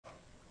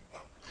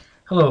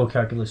Hello,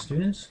 calculus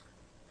students.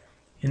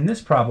 In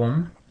this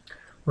problem,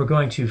 we're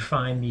going to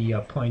find the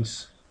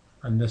points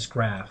on this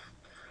graph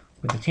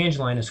where the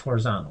tangent line is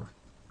horizontal.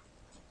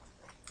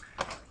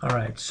 All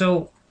right,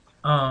 so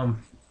remember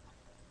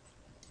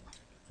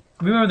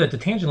that the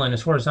tangent line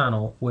is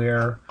horizontal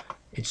where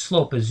its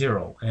slope is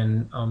 0.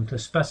 And to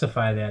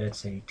specify that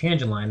it's a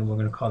tangent line, we're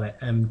going to call that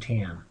m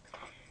tan.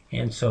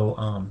 And so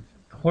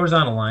the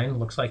horizontal line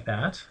looks like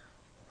that,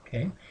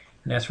 okay? And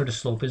that's where the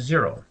slope is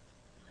 0.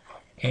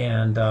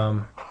 And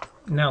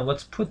now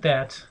let's put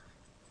that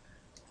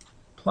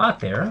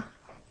plot there,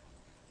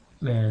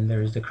 and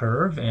there's the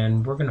curve,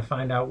 and we're going to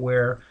find out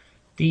where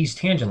these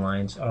tangent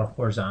lines are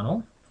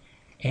horizontal,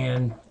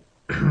 and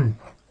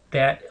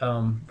that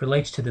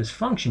relates to this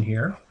function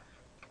here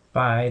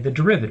by the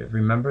derivative.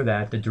 Remember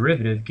that the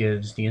derivative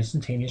gives the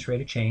instantaneous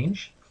rate of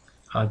change,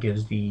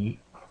 gives the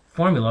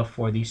formula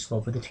for the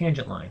slope of the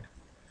tangent line.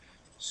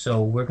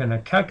 So we're going to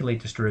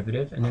calculate this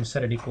derivative and then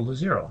set it equal to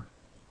 0.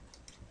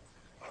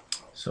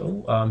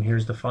 So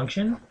here's the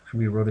function.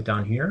 We wrote it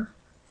down here.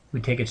 We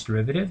take its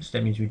derivatives.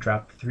 That means we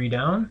drop the 3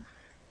 down.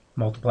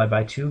 Multiply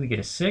by 2, we get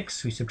a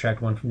 6. We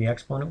subtract 1 from the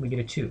exponent, we get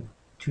a 2.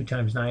 2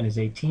 times 9 is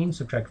 18.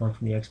 Subtract 1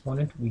 from the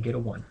exponent, we get a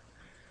 1.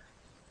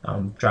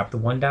 Drop the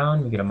 1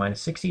 down, we get a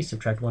minus 60.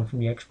 Subtract 1 from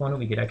the exponent,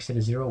 we get x to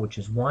the 0, which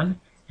is 1.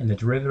 And the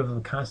derivative of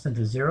a constant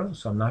is 0,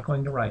 so I'm not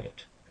going to write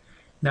it.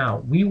 Now,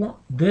 we want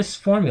this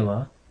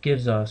formula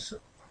gives us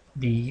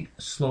the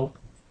slope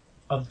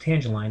of the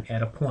tangent line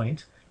at a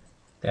point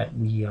that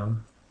we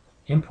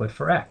input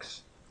for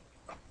x.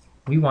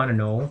 We want to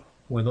know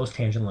where those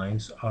tangent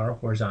lines are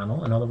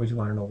horizontal. In other words, we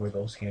want to know where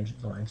those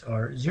tangent lines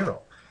are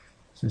 0.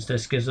 Since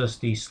this gives us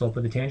the slope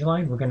of the tangent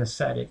line, we're going to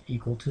set it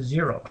equal to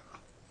 0.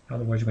 In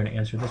other words, we're going to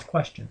answer this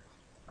question.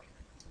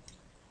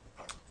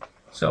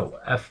 So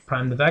f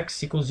prime of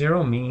x equals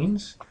 0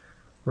 means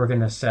we're going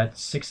to set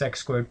 6x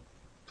squared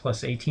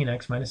plus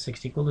 18x minus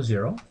 6 equal to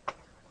 0.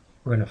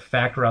 We're going to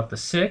factor out the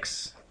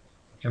 6,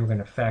 and we're going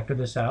to factor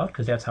this out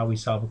because that's how we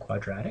solve a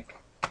quadratic.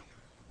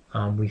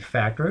 We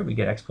factor it, we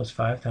get x plus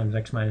 5 times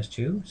x minus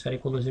 2, set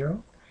equal to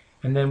 0.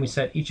 And then we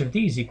set each of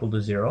these equal to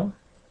 0.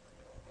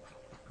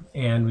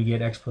 And we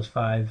get x plus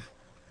 5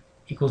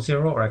 equals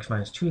 0, or x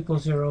minus 2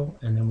 equals 0.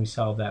 And then we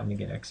solve that and we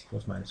get x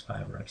equals minus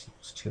 5, or x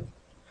equals 2.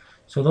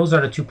 So those are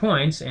the 2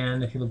 points.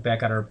 And if you look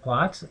back at our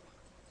plots,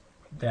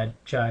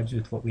 that jives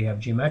with what we have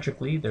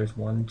geometrically. There's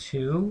 1,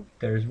 2.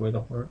 There's where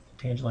the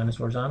tangent line is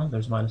horizontal.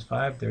 There's minus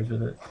 5. There's where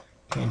the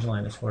tangent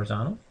line is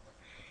horizontal.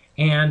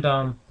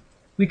 And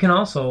we can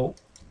also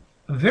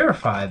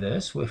verify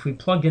this. If we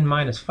plug in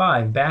minus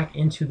 5 back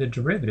into the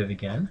derivative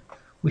again,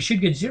 we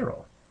should get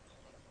 0.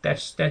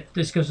 This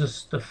gives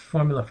us the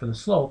formula for the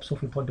slope, so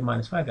if we plug the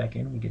minus 5 back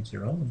in, we get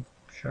 0. And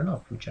sure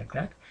enough, we check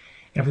that.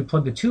 And if we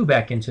plug the 2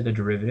 back into the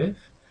derivative,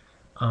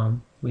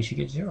 we should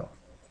get 0.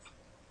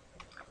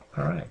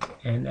 All right,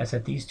 and that's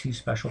at these 2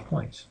 special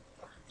points.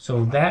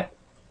 So that,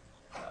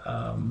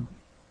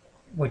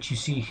 what you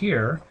see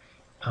here,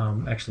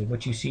 actually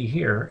what you see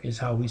here is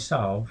how we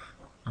solve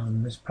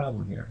this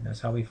problem here.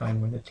 That's how we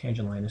find where the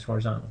tangent line is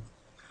horizontal.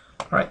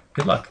 All right,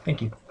 good luck.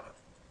 Thank you.